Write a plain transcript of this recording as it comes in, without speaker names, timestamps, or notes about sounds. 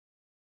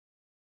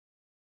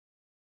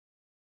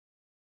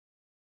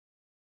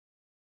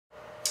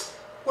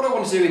What I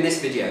want to do in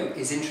this video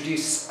is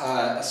introduce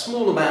a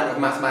small amount of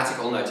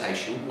mathematical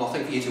notation,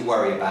 nothing for you to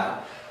worry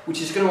about,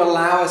 which is going to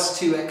allow us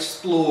to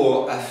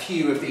explore a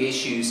few of the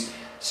issues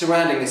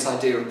surrounding this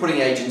idea of putting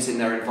agents in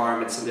their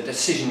environments and the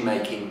decision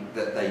making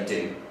that they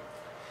do.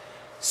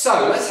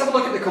 So let's have a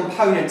look at the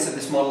components of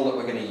this model that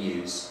we're going to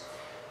use.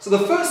 So the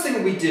first thing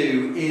that we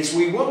do is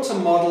we want to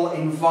model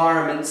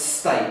environment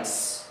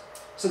states.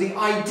 So the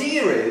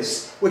idea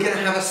is we're going to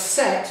have a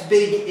set,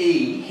 big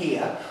E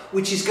here,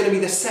 which is going to be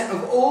the set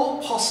of all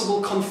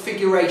possible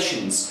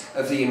configurations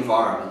of the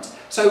environment.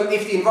 So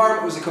if the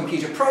environment was a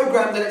computer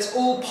program, then it's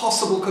all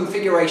possible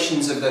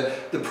configurations of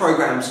the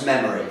program's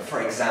memory,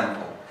 for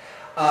example.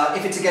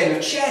 If it's a game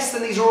of chess,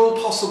 then these are all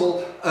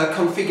possible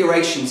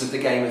configurations of the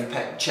game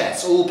of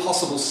chess, all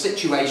possible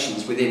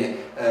situations within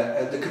it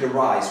that could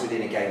arise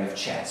within a game of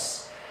chess.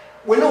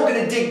 We're not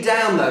going to dig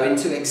down though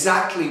into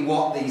exactly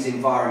what these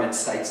environment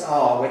states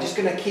are. We're just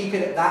going to keep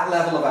it at that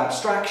level of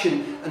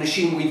abstraction and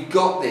assume we've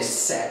got this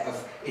set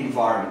of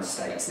environment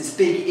states, this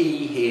big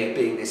E here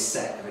being this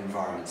set of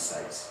environment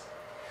states.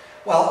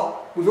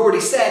 Well, we've already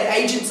said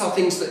agents are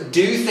things that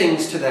do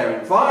things to their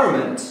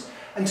environment,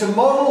 and to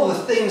model the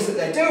things that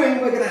they're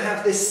doing, we're going to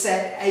have this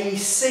set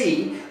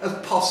AC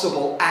of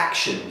possible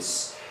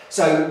actions.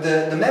 So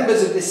the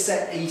members of this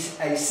set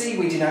AC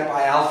we denote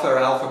by alpha,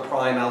 alpha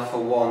prime, alpha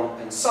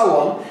 1 and so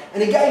on.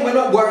 And again, we're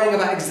not worrying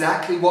about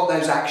exactly what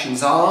those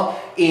actions are.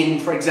 In,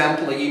 for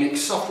example, a Unix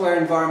software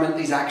environment,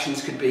 these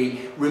actions could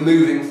be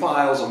removing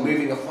files or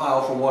moving a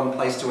file from one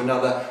place to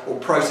another or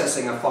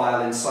processing a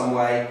file in some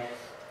way.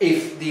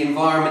 If the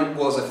environment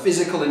was a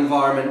physical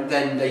environment,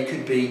 then they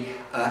could be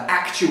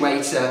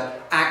actuator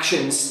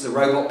actions, the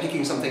robot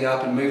picking something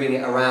up and moving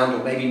it around,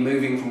 or maybe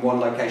moving from one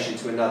location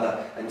to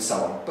another, and so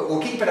on. But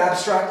we'll keep it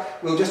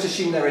abstract. We'll just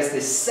assume there is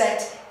this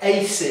set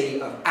AC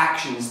of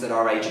actions that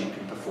our agent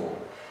can perform.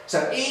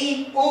 So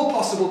E, all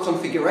possible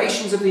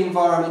configurations of the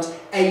environment,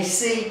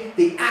 AC,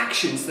 the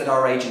actions that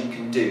our agent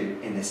can do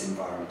in this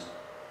environment.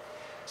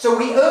 So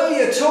we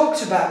earlier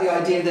talked about the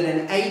idea that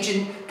an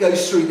agent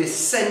goes through this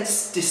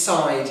sense,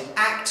 decide,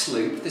 act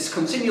loop, this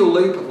continual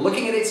loop of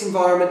looking at its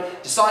environment,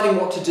 deciding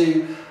what to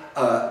do,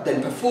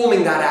 then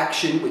performing that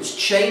action which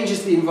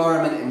changes the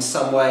environment in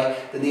some way,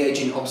 then the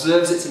agent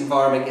observes its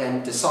environment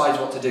and decides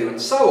what to do,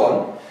 and so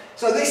on.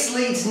 So this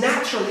leads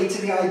naturally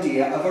to the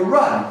idea of a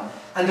run.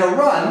 And a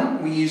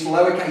run, we use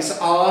lowercase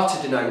r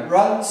to denote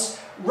runs.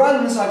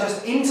 Runs are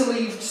just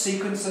interleaved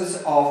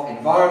sequences of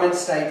environment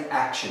state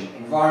action,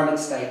 environment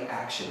state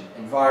action,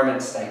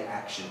 environment state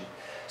action.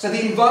 So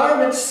the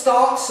environment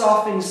starts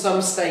off in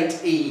some state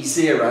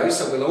E0,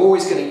 so we're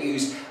always going to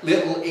use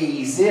little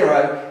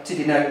e0 to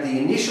denote the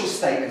initial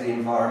state of the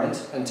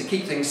environment, and to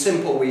keep things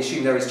simple we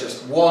assume there is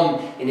just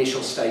one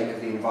initial state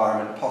of the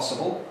environment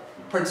possible.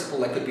 In principle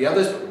there could be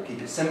others, but we'll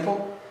keep it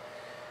simple.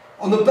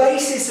 On the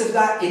basis of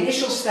that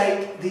initial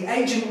state, the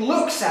agent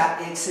looks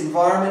at its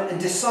environment and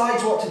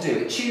decides what to do.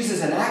 It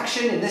chooses an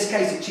action, in this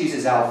case it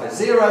chooses alpha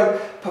 0,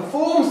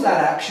 performs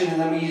that action,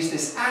 and then we use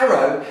this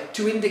arrow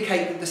to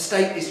indicate that the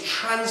state is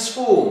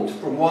transformed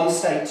from one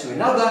state to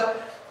another.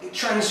 It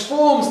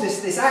transforms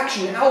this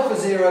action, alpha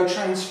 0,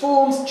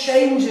 transforms,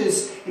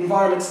 changes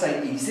environment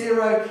state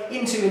E0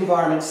 into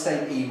environment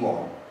state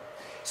E1.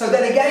 So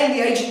then again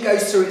the agent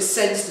goes through its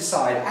sense,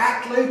 decide,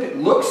 act loop, it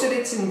looks at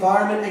its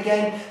environment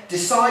again,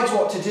 decides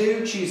what to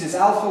do, chooses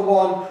alpha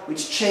 1,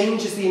 which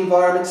changes the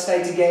environment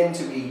state again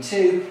to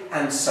E2,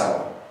 and so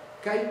on.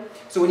 Okay?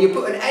 So when you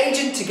put an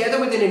agent together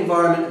with an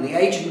environment and the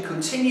agent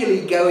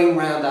continually going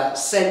around that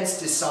sense,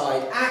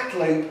 decide, act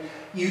loop,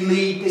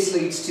 this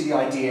leads to the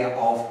idea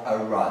of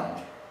a run.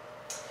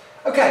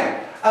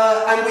 Okay,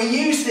 and we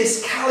use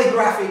this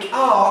calligraphic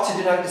R to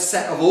denote the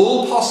set of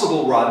all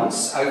possible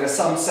runs over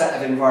some set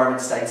of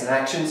environment states and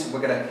actions.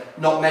 We're going to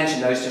not mention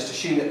those, just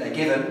assume that they're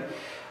given.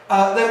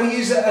 Then we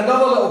use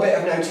another little bit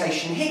of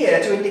notation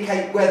here to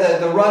indicate whether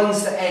the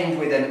runs that end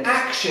with an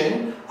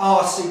action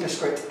are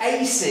superscript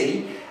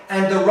AC,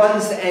 and the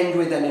runs that end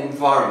with an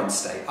environment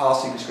state are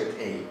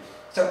superscript E.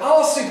 So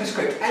R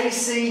superscript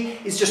AC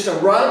is just a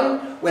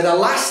run where the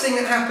last thing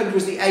that happened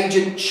was the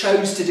agent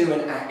chose to do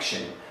an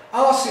action.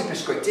 R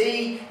superscript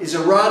E is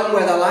a run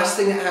where the last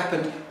thing that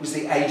happened was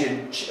the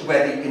agent,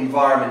 where the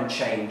environment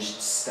changed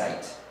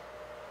state.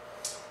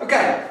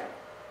 Okay,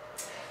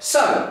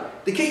 so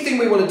the key thing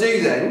we want to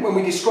do then, when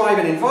we describe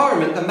an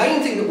environment, the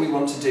main thing that we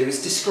want to do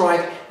is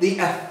describe the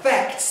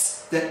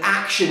effects that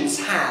actions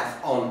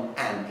have on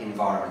an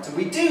environment. And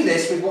we do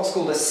this with what's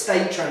called a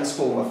state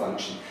transformer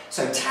function.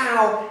 So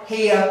tau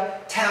here,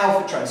 tau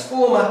for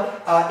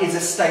transformer, is a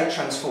state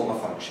transformer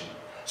function.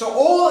 So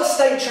all a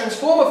state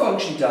transformer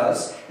function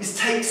does is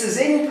takes as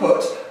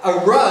input a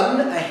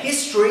run, a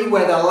history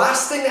where the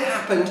last thing that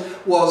happened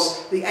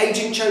was the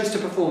agent chose to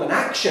perform an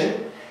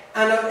action,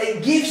 and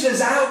it gives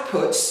as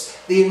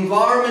outputs the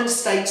environment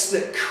states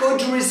that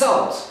could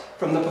result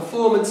from the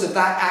performance of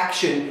that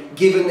action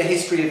given the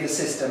history of the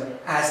system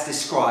as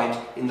described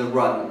in the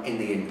run in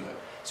the input.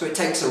 So it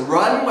takes a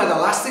run where the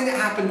last thing that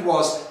happened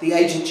was the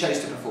agent chose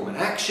to perform an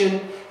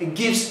action, and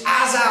gives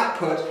as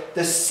output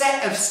the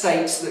set of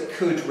states that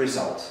could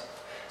result.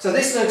 So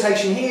this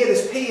notation here,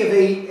 this P of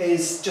E,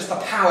 is just a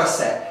power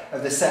set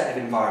of the set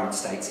of environment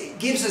states. It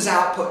gives as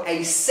output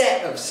a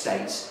set of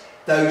states,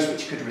 those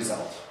which could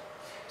result.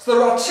 So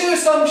there are two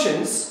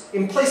assumptions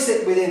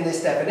implicit within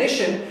this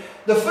definition.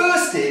 The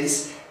first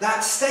is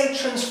that state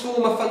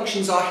transformer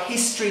functions are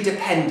history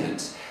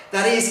dependent.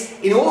 That is,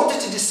 in order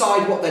to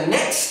decide what the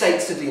next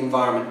states of the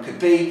environment could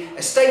be,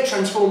 a state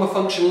transformer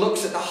function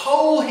looks at the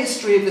whole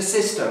history of the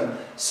system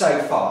so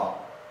far.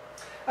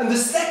 And the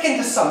second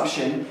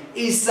assumption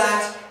is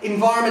that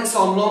environments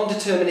are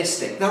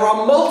non-deterministic. There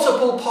are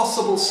multiple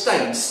possible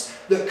states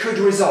that could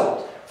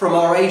result from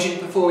our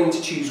agent performing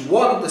to choose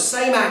the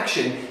same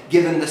action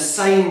given the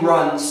same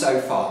run so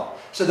far.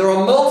 So there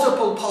are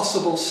multiple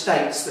possible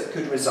states that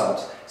could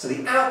result. So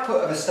the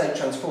output of a state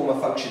transformer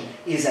function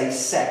is a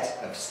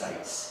set of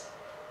states.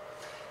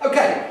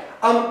 Okay,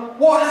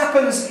 what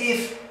happens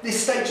if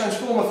this state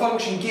transformer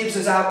function gives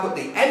as output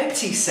the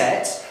empty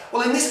set?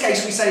 Well, in this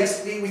case,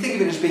 we think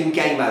of it as being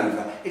game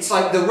over. It's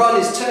like the run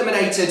is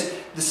terminated,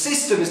 the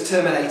system is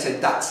terminated,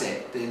 that's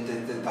it.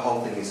 The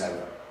whole thing is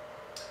over.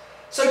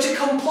 So to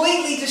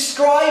completely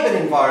describe an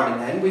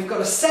environment then, we've got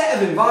a set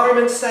of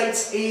environment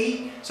states,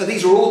 E. So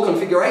these are all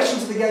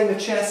configurations of the game of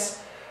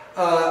chess.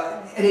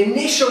 An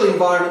initial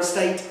environment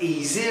state,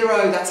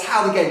 E0, that's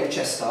how the game of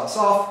chess starts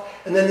off.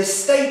 And then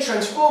this state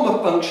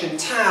transformer function,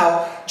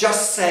 tau,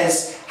 just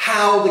says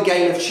how the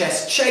game of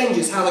chess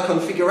changes, how the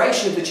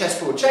configuration of the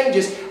chessboard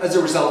changes as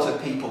a result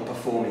of people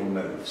performing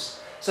moves.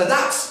 So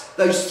that's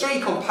those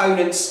three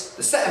components,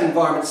 the set of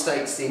environment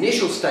states, the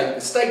initial state,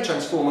 the state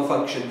transformer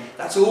function.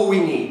 That's all we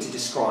need to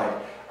describe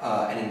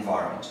an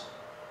environment.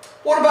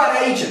 What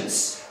about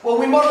agents? Well,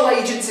 we model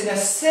agents in a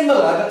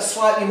similar but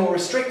slightly more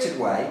restricted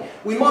way.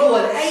 We model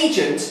an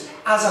agent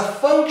as a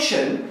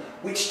function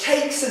which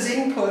takes as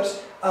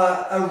input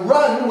a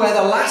run where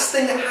the last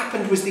thing that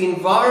happened was the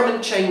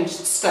environment changed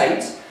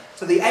state.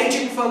 So the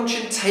agent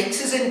function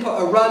takes as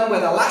input a run where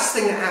the last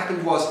thing that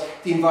happened was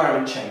the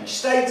environment changed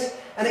state,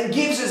 and it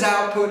gives as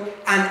output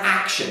an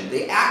action,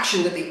 the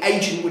action that the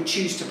agent would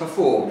choose to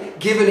perform,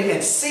 given it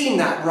had seen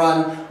that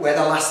run where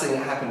the last thing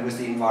that happened was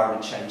the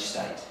environment changed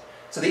state.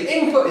 So the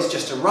input is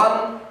just a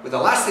run, where the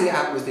last thing that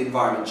happened was the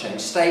environment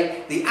changed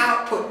state. The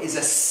output is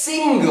a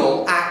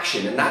single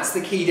action, and that's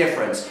the key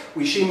difference.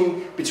 We're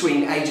assuming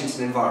between agents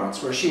and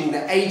environments. We're assuming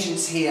that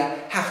agents here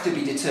have to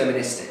be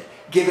deterministic.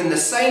 Given the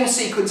same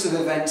sequence of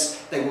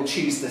events, they will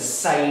choose the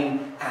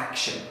same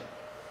action.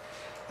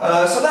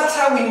 So that's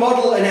how we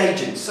model an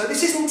agent. So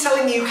this isn't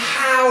telling you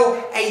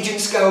how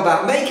agents go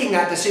about making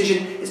that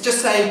decision. It's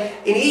just saying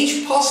in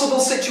each possible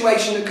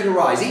situation that could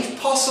arise, each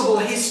possible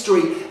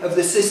history of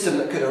the system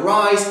that could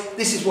arise,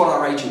 this is what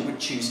our agent would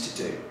choose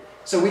to do.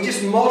 So we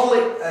just model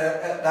it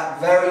at that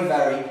very,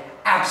 very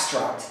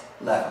abstract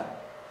level.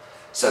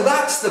 So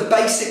that's the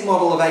basic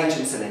model of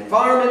agents and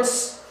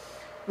environments.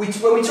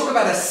 When we talk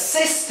about a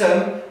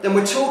system, then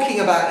we're talking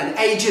about an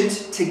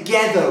agent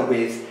together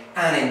with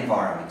an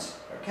environment.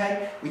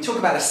 Okay? We talk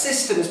about a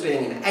system as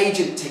being an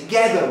agent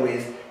together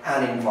with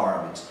an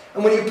environment.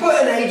 And when you put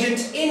an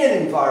agent in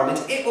an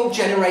environment, it will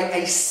generate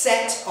a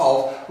set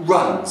of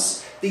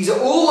runs. These are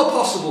all the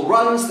possible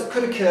runs that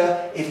could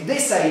occur if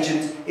this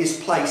agent is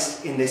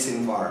placed in this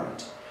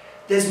environment.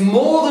 There's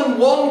more than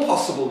one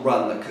possible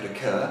run that could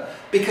occur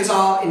because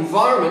our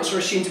environments are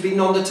assumed to be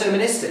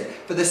non-deterministic.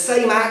 For the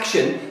same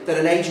action that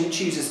an agent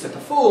chooses to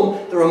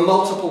perform, there are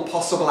multiple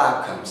possible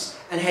outcomes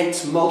and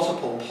hence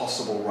multiple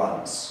possible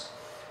runs.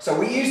 So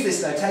we use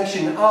this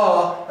notation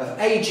R of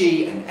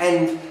AG and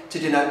ENV to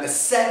denote the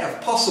set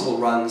of possible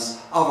runs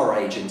of our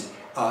agent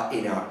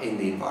in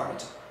the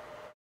environment.